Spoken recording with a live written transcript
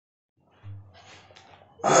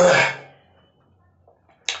In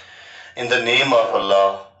the name of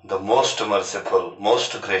Allah, the most merciful,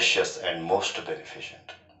 most gracious, and most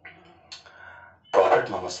beneficent.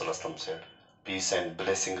 Prophet Muhammad said, peace and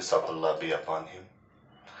blessings of Allah be upon him.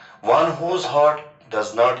 One whose heart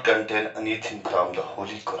does not contain anything from the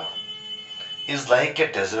Holy Quran is like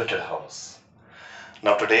a deserted house.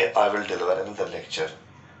 Now today I will deliver another lecture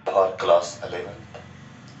for class 11th,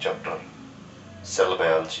 chapter Cell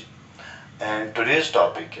Biology. And today's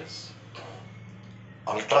topic is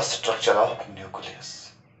ultrastructure of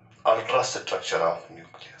nucleus. Ultrastructure of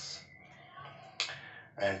nucleus.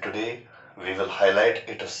 And today we will highlight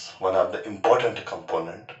it as one of the important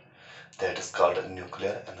component that is called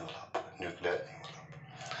nuclear envelope. Nuclear envelope.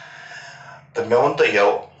 The maven तो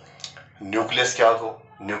यो nucleus क्या गो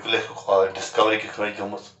nucleus को discovery की खबर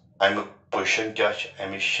गमस Amik position क्या च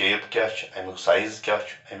Amik shape क्या च Amik size क्या च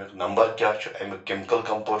अमिक number क्या च Amik chemical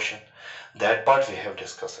composition that part we have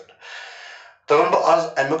discussed. तब आज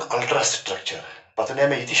अमिक ultrastructure पता नहीं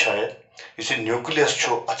हमें इतनी शायद इसे nucleus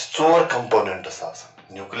छो अच्छ चोर components आसन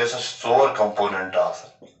nucleus चोर component आसन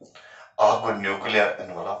आगो nuclear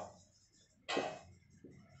envelope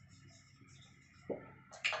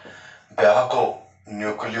ब्याको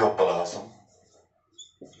nucleoplasm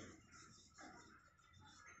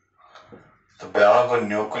तो ब्याको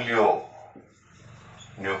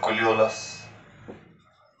nucleolus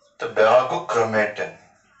तो ब्याको chromatin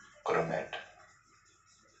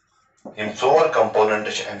इन चोर component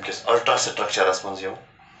छ अमकिस ultrastructure as मंज यो.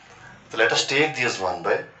 So let us take these one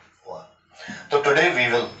by one. So today we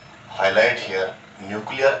will highlight here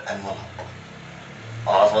nuclear envelope.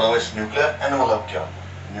 आज वनो इस nuclear envelope क्या?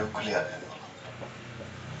 Nuclear envelope.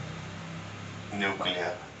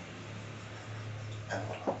 Nuclear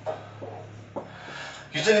envelope.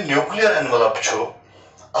 ये जो nuclear envelope छो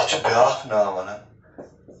अच्छा ब्याख ना वना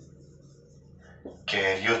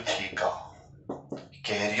karyotheca.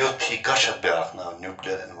 Karyotheca शब्द ब्याख ना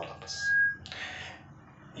nuclear envelopes.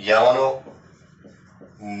 यावनो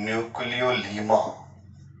nucleolema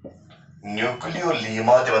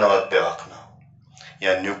ते बनावत ब्याख ना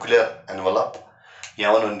या nuclear envelope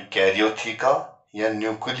यावनो karyotheca या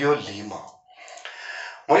nucleolema.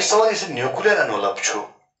 मुझे सवाल इसे nuclear envelope छो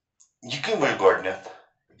ये क्यों मुझे गॉडनेट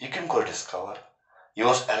ये क्यों को डिस्कवर ये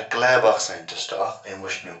उस एरक्लैब आख साइंटिस्ट आख ये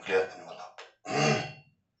मुझे nuclear envelope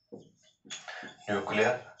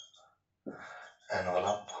nuclear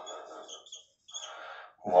envelope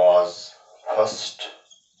was first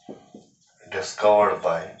discovered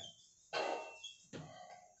by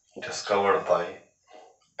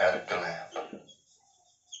Erklab,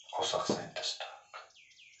 Cossack scientist.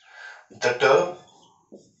 The term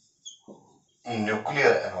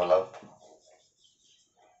nuclear envelope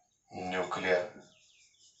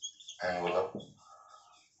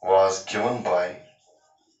was given by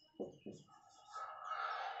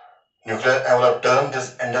nuclear envelope term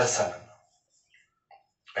is Anderson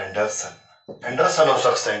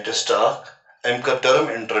Cossack scientist इनका term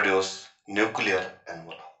introduce nuclear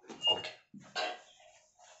envelope. Okay.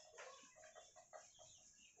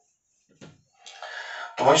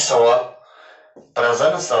 तो मुझे सवाल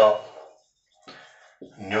presence of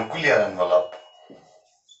nuclear envelope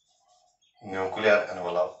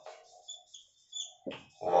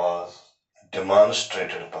was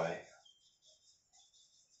demonstrated by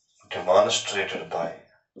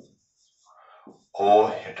O.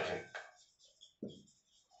 Hedwig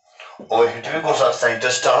was a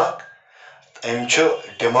scientist एमचो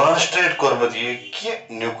demonstrate कोरमत ये कि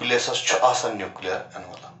nucleus छ आसान nuclear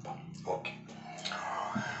envelope. Okay.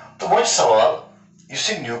 तो मुझे सवाल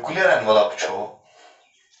इसी nuclear envelope छो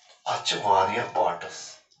अच्छे वारिया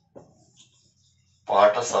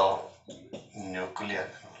parts of nuclear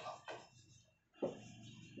envelope.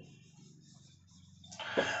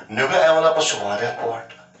 Nuclear envelope छ वारिया part.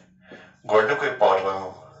 गोल्ड कोई part बनो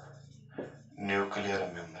nuclear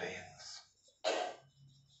membranes.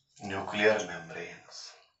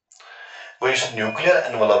 वो इस nuclear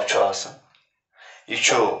envelope छ आसान ये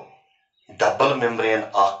छो double membrane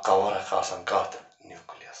cover आसान कात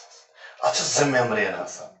nucleus. अच्छा z membrane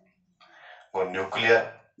आसान वो nuclear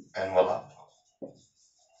envelope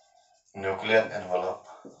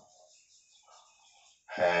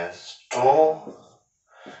has two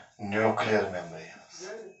nuclear membranes.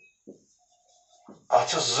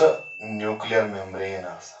 अच्छा z nuclear membrane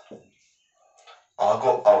आसान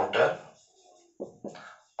आगो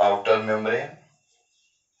outer membrane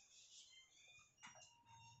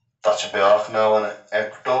तच ब्याख नावन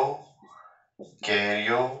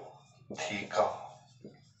ectokaryotheca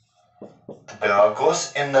ब्यागोस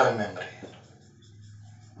inner membrane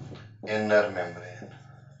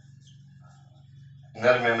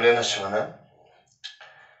inner membrane is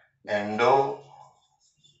endokaryotheca.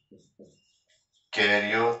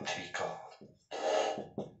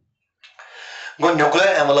 Go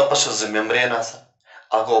nuclear envelope is membrane asa.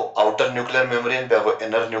 Ago outer nuclear membrane, bago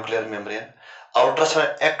inner nuclear membrane. Outer is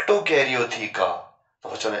ectokaryotheca.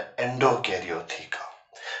 So endokaryotheca.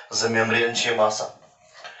 The membrane is masa.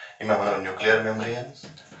 Remember nuclear membranes.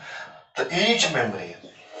 So each membrane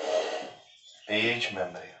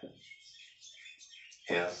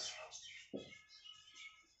is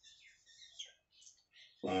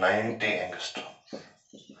 90 angstrom.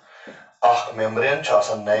 Membrane is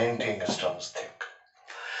 90 angstroms thick.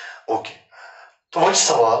 Okay. So what's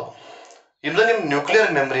the sawal? If the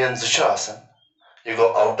nuclear membranes you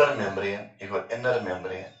go outer membrane, you go inner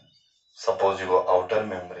membrane. Suppose you go outer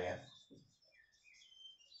membrane,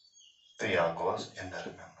 so here goes inner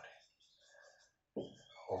membrane.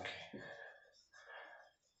 Okay.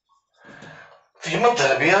 So human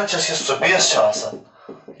darmiyan chasya space chasa.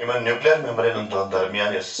 Human nuclear membrane and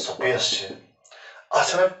darmiyan is space che.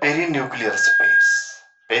 Asana perinuclear space.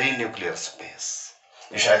 Perinuclear space.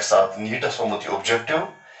 This is neatest from the objective.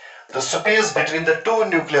 The space between the two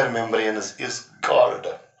nuclear membranes is called.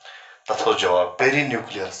 That's what jawab.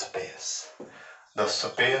 Perinuclear space. The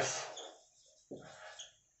space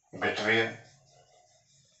between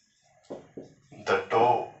the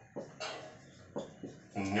two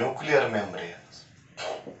nuclear membranes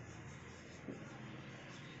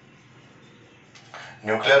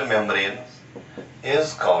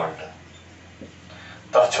is called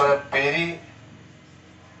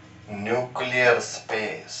perinuclear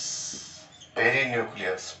space.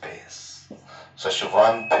 Perinuclear space. So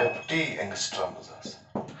 150 angstroms.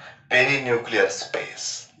 Perinuclear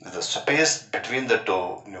space is the space between the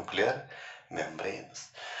two nuclear membranes.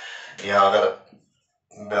 यहाँ अगर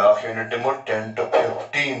back unit में 10 to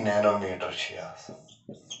 15 nanometer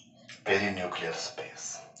perinuclear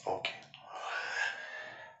space. Okay.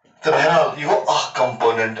 तो बहरहाल ये वो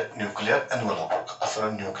component nuclear envelope असल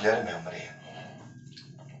nuclear membrane.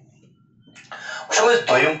 So इस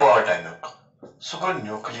दोयम part है ना सो को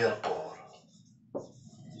nuclear pore.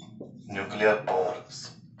 Nuclear pores.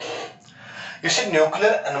 You see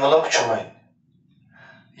nuclear envelope चुनाई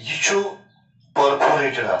ये चु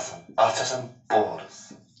perforated आसन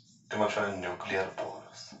pores. Timothy nuclear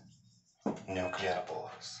pores. Nuclear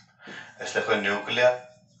pores. It's like a nuclear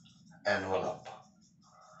envelope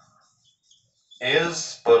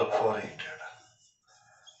is perforated.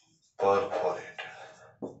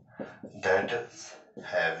 That is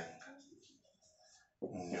having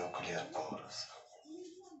nuclear pores.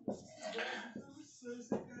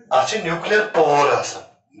 Actually, nuclear pores.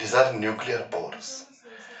 These are nuclear pores.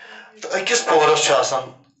 So, ikis pores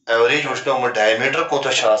chasan average ushna diameter kota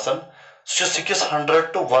chasan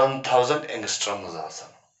 600 to 1000 angstroms asan.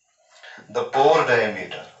 The pore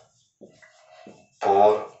diameter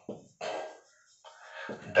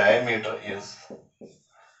is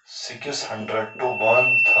 600 to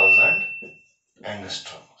 1000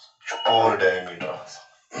 angstroms. Pore diameter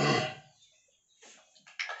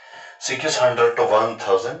 600 to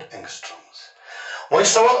 1000 angstroms. When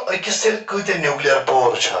someone ikis cell kute nuclear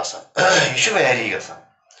pore chasan, you should vary gasan.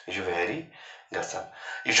 You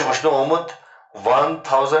should must know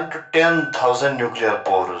 1000 to 10,000 nuclear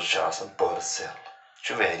pores chasan per cell.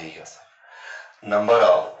 Should vary gasan. Number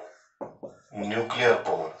of nuclear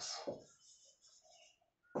pores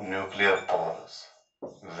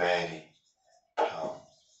vary from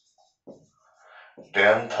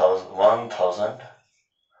 10,000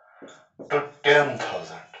 to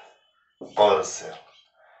 10,000 per cell.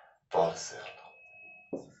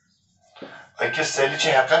 Akis cell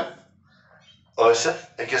chi hekan asif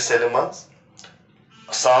akis cell mans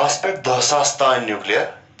 1000 pe 10,000 tan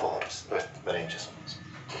nuclear pores ranges.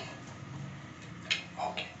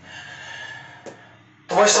 Okay.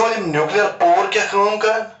 तो वह सवाल nuclear pore क्या काम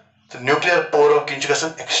करन? तो nuclear pore of किंच गसन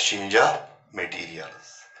exchange of materials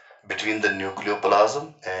between the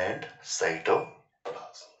nucleoplasm and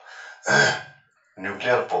cytoplasm.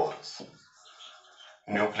 Nuclear pores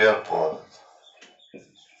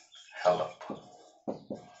help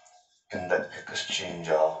in the exchange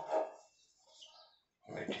of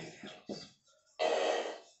materials.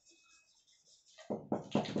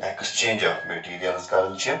 Exchange of materials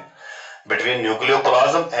between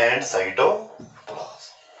nucleoplasm and cytoplasm.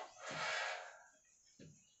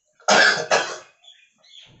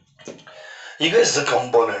 This is the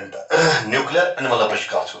component nuclear envelope.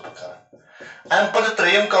 And for the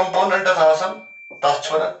third component is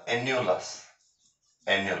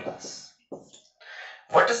annulus.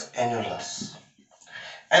 What is annulus?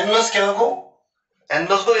 Annulus क्या हो?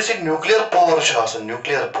 Annulus go is nuclear pore आसान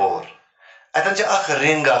nuclear pore. Atan ch akh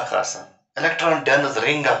ring akh आसान electron dense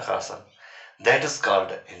ring akh आसान. That is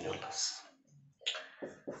called annulus.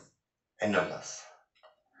 Annulus.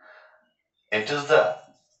 It is the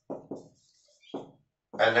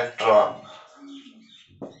electron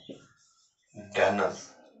dense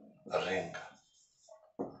ring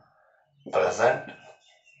present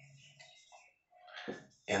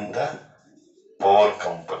in the pore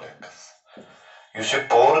complex. You see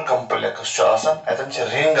pore complex ch आसान atan ch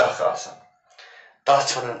ring akh आसान.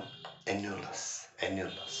 Tas vanan annulus.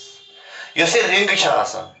 Annulus. You see ring ch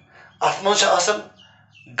आसान. Ath mon ch आसान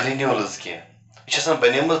granules ke. It is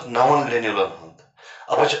benemus 9 granular hund.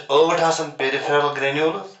 Apa ch 8 आसान peripheral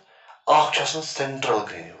granules. Akh ch आसान central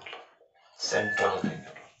granule. Central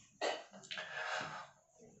granule.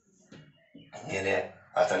 Yani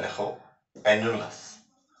atan lekho annulus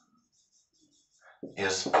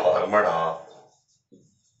is formed of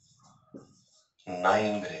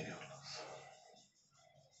 9 granules.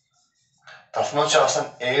 Tas mon ch आसान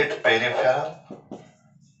 8 peripheral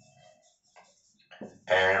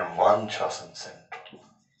and 1 ch आसान central.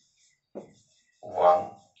 1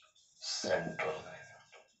 central granule.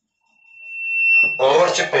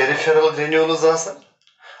 8 ch peripheral granules आसान.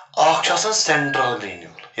 Akh ch आसान central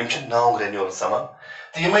granule. Yim ch 9 granules saman.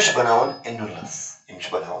 तो यम बनावन annulus. यम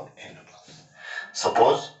बनावन annulus.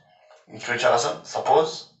 Suppose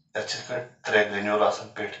suppose यह 3 granule आसान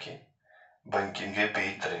पेट की बन किन गए बे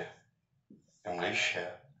 3 यम गए 6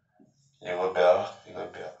 ये गो ब्याख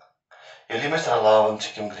यदि मैं रलावन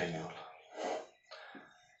किम granule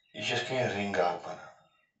यह ring आग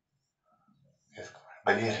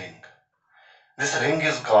बनी ring. This ring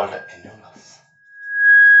is called annulus.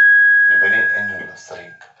 ये बनी annulus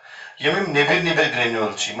ring. यम नेबर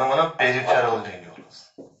granule छी मैं वना peripheral granules.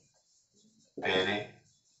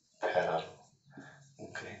 Peripheral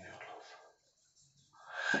granules.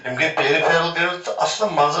 यम गए peripheral granules तो असल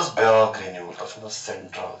मज़स ब्याख granule तो असल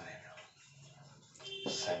central granule.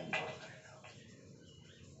 Central granule.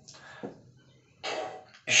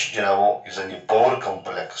 इश जनाबो इज़नी pore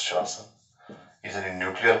complex चासन. इज़नी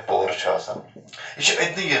nuclear pore चासन. इश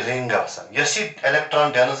इतनी ये ring आसन. यसी electron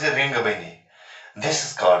dense ring बनी. This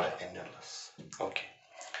is called annulus. Okay.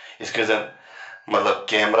 इसके जन मतलब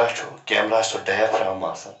कैमरा छो डायफ्राम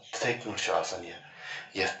आसन तिथे कुछ आसन ये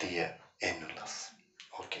annulus.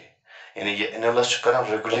 Okay. यानी ये annulus Karan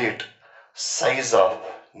regulate size of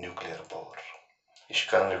nuclear pore. इश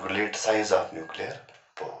करन regulate size of nuclear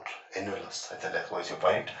pore. Annulus. I tell you इसी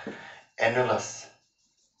point. Annulus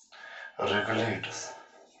regulates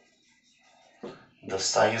the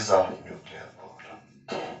size of nuclear pore.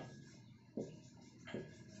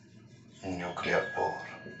 Nuclear pore.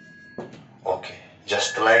 Okay,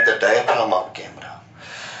 just like the diaphragm of camera.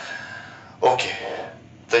 Okay,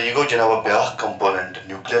 so you go to our basic component,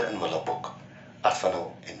 nuclear envelope,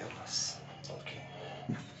 athano annulus. Okay.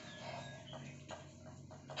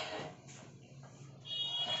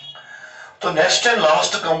 So next and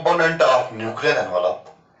last component of nuclear envelope,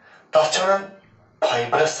 that's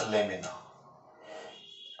fibrous lamina.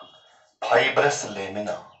 Fibrous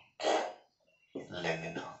lamina.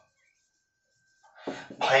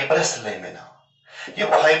 Fibrous lamina. ये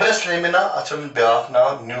fibrous lamina अचल ब्याख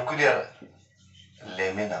नाम nuclear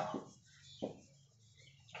lamina.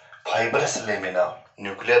 Fibrous lamina,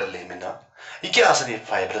 nuclear lamina. ये क्या आसन ये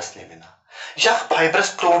fibrous lamina? ये fibrous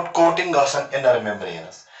coating आसन inner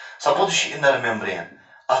membrane. Suppose ये inner membrane,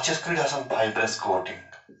 अच्छे स्क्रीड आसन fibrous coating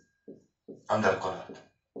अंदर कोना.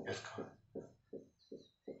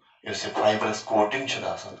 ये से fibrous coating चला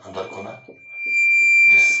आसन अंदर कोना.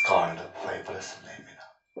 This is called fibrous lamina.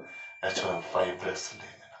 Actually, fibrous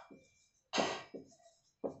lamina.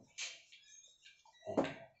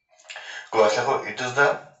 Okay. Go it is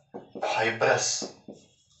the fibrous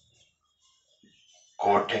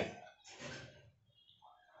coating.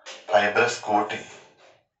 Fibrous coating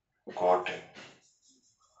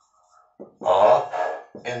of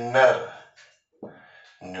inner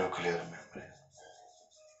nuclear membrane.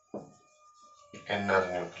 Inner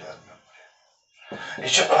nuclear membrane.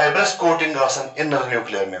 It's a fibrous coating of inner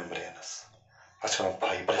nuclear membranes. That's called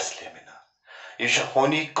fibrous lamina. It's a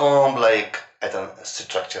honeycomb-like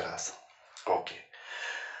structure. Okay.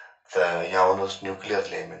 The yavanus nuclear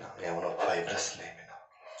lamina, yavanus fibrous lamina.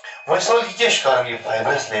 What's all this कारण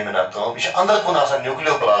fibrous lamina come? It's under kunasa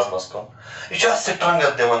nucleoplasmus come. It's a strong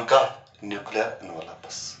at the nuclear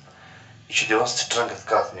envelopes. It's the strong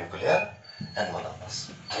at nuclear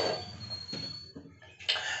envelopes.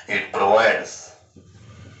 It provides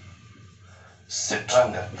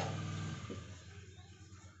strength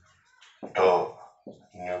to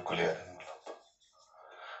nuclear envelope.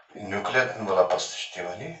 nuclear envelopes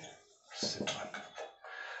strength.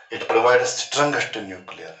 It provides strongest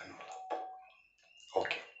nuclear envelope.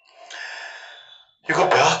 Okay. You go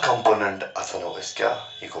back component as well as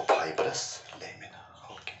you go fibrous lamina.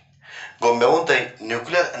 Okay. Go me the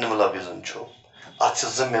nuclear envelope is uncho.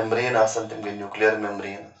 That's the membrane asan the nuclear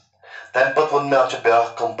membrane. Then but one me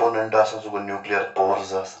back component asan so nuclear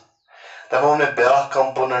pores asan. Then one me back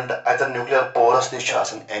component either nuclear porous niche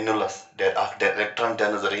asan annulus. The electron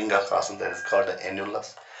ten is a ring asan that is called the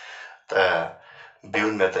annulus. The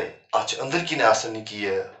beyond me the under ki asan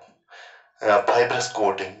ki fibrous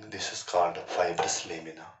coating. This is called fibrous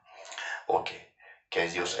lamina. Okay.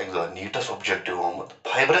 Case use neatest objective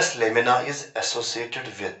fibrous lamina is associated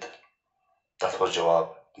with that was jawab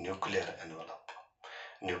nuclear envelope,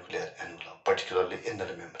 particularly inner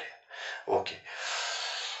membrane. Okay.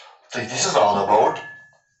 So this is all about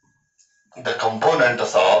the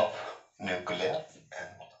components of nuclear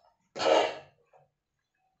envelope.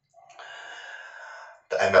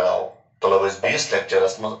 The MLO, Tolabis base lecture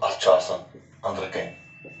as much as Chasan under King,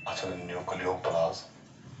 as a nucleoplasm.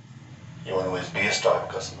 Even with base type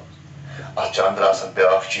customers. As Chandras and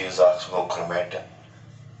Beach cheese acts go chromatin.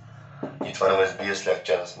 It one was base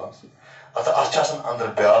lecture as much. As Chasan under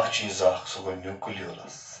Beach cheese acts go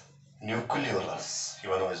nucleolus.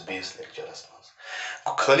 Even with base lecture as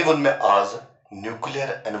much. Khali one me as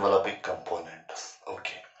nuclear enveloping components.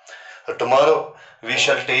 Okay. So tomorrow we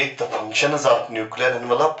shall take the functions of nuclear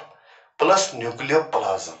envelope plus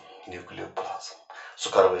nucleoplasm. So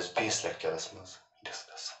Karva is base lecture as much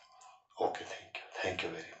discuss. Okay, thank you. Thank you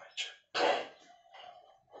very much.